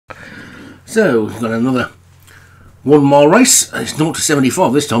So we've got another 1 mile race. It's 0 to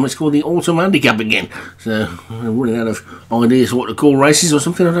 75 this time. It's called the Autumn Handicap again. So I'm running out of ideas what to call races or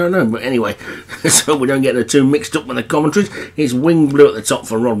something, I don't know. But anyway, so we don't get the two mixed up with the commentaries. It's Wing Blue at the top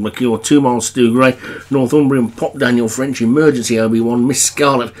for Rod McCure, 2 miles Stu Gray, Northumbrian Pop Daniel French, Emergency Obi-Wan, Miss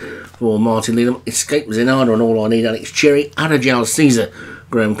Scarlet for Martin Leadham, Escape Zenarda and All I Need, Alex Cherry, Adajal Caesar,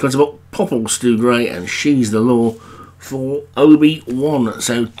 Graham Clutterbuck, Popple Stu Gray, and She's the Law for Obi-Wan.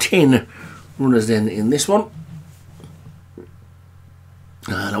 So 10 runners then in this one.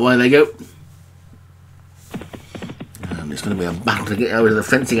 And away they go. And it's going to be a battle to get over to the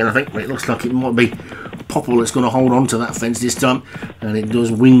fence again, I think. But it looks like it might be Popple that's going to hold on to that fence this time. And it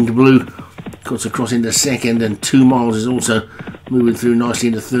does. Winged Blue cuts across into second. And 2 miles is also moving through nicely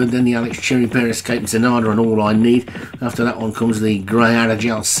into third. Then the Alex Cherry pair, Escape Zenarda and All I Need. After that one comes the Grey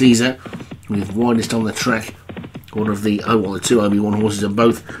Adajal Caesar, with widest on the track. One of the, the two Obi-Wan horses are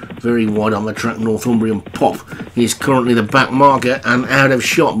both very wide on the track. Northumbrian Pop is currently the back marker and out of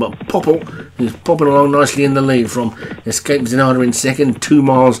shot, but Popple is popping along nicely in the lead from Escape Zenarda in second. 2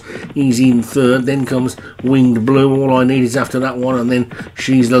 miles, easy in third. Then comes Winged Blue. All I Need is after that one, and then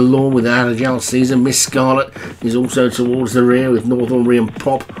She's the Law with Adajal Caesar. Miss Scarlet is also towards the rear with Northumbrian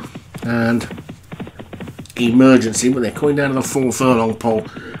Pop and Emergency, but they're coming down to the 4 furlong pole,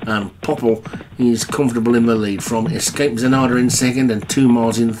 and Popple is comfortable in the lead from Escape Zenarda in second and 2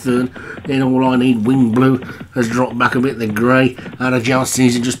 miles in third. Then All I Need, Wing Blue, has dropped back a bit. The Grey Adajal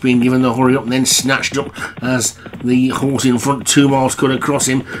Caesar just being given the hurry up and then snatched up as the horse in front 2 miles cut across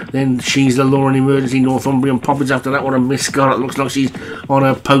him. Then She's the Law and Emergency. Northumbrian Pop is after that one, and Miss Scarlet looks like she's on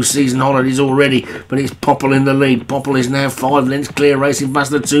her post-season holidays already, but it's Popple in the lead. Popple is now 5 lengths clear, racing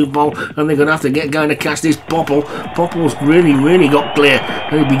past the 2 pole, and they're going to have to get going to catch this Popple. Popple's really got clear.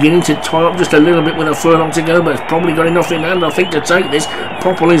 They're beginning to tie up just a little bit with a furlong to go, but it's probably got enough in hand, I think, to take this.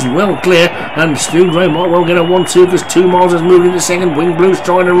 Popple is well clear, and Stu Gray might well get a 1-2 because 2 miles has moved into second. Wing Blue's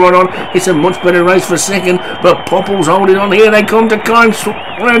trying to run on. It's a much better race for second, but Popple's holding on. Here they come to climb. Slow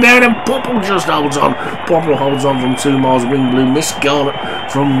down, and Popple just holds on. Popple holds on from 2 miles. Wing Blue, Miss Scarlet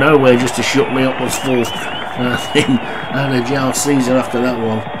from nowhere just to shut me up was fourth. Then Adajal Caesar after that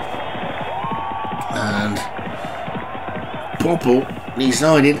one. And Popple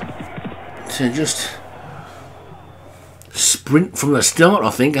decided to just sprint from the start, I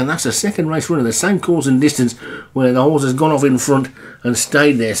think, and that's the second race running the same course and distance where the horse has gone off in front and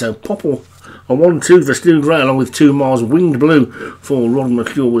stayed there. So Popple a 1-2 for Stu Gray along with 2 miles. Winged Blue for Rod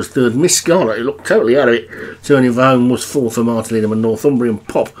McCure was third. Miss Scarlet, who looked totally out of it, turning for home, was fourth for Martin Leadham, and Northumbrian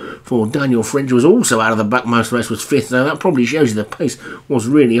Pop for Daniel French, who was also out of the backmost race, was fifth. So that probably shows you the pace was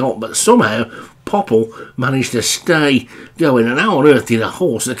really hot, but somehow Popple managed to stay going. And how on earth did a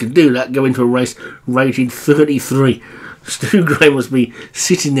horse that could do that go into a race rated 33? Stu Gray must be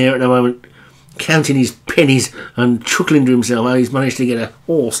sitting there at the moment counting his pennies and chuckling to himself how he's managed to get a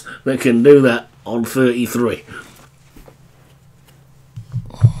horse that can do that on 33.